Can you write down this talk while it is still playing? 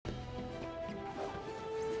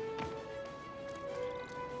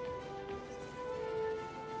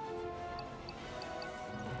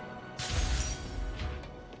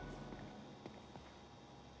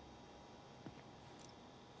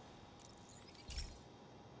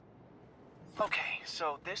Okay,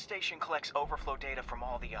 so this station collects overflow data from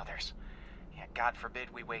all the others. Yeah, God forbid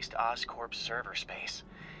we waste Oscorp's server space.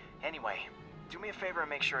 Anyway, do me a favor and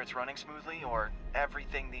make sure it's running smoothly, or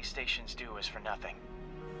everything these stations do is for nothing.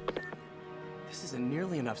 This isn't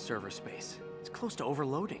nearly enough server space. It's close to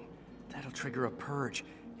overloading. That'll trigger a purge,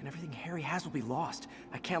 and everything Harry has will be lost.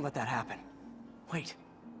 I can't let that happen. Wait.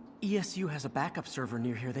 ESU has a backup server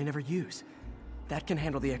near here they never use. That can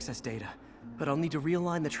handle the excess data, but I'll need to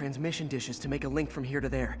realign the transmission dishes to make a link from here to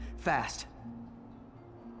there, fast.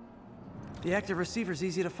 The active receiver's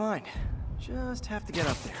easy to find. Just have to get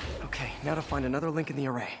up there. Okay, now to find another link in the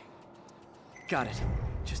array. Got it.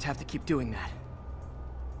 Just have to keep doing that.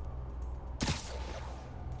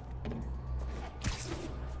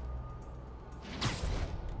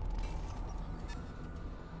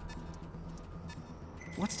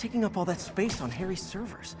 What's taking up all that space on Harry's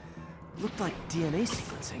servers? Looked like DNA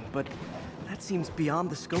sequencing, but that seems beyond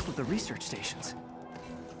the scope of the research stations.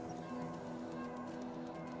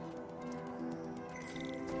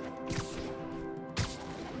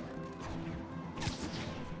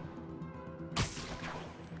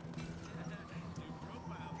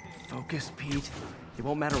 Focus, Pete. It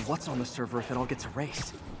won't matter what's on the server if it all gets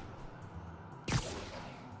erased.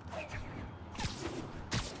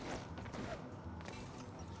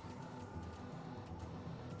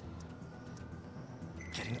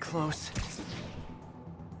 Getting close.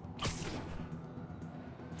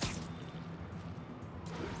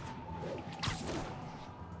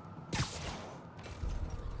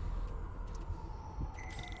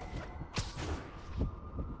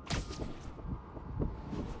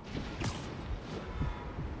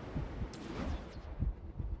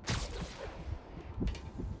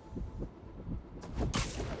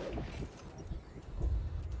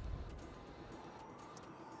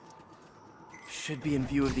 Should be in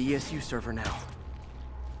view of the ESU server now.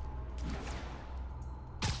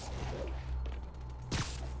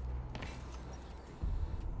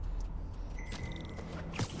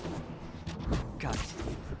 Got it.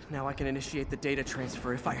 Now I can initiate the data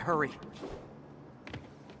transfer if I hurry.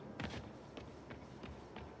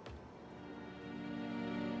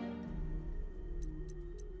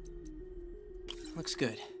 Looks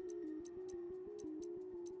good.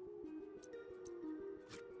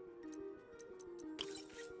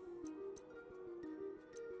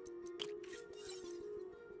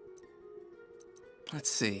 Let's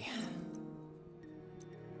see.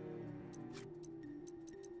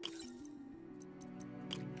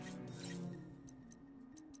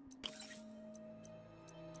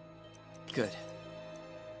 Good.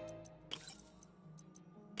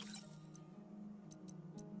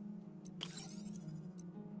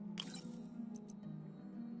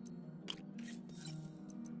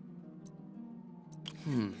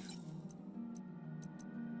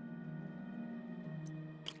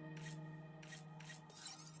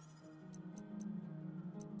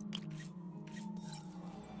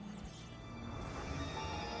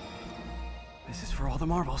 This is for all the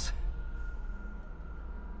marbles.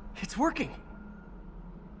 It's working!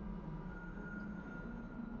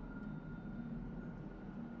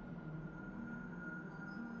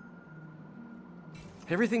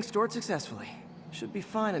 Everything stored successfully. Should be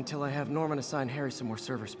fine until I have Norman assign Harry some more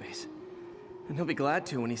server space. And he'll be glad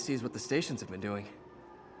to when he sees what the stations have been doing.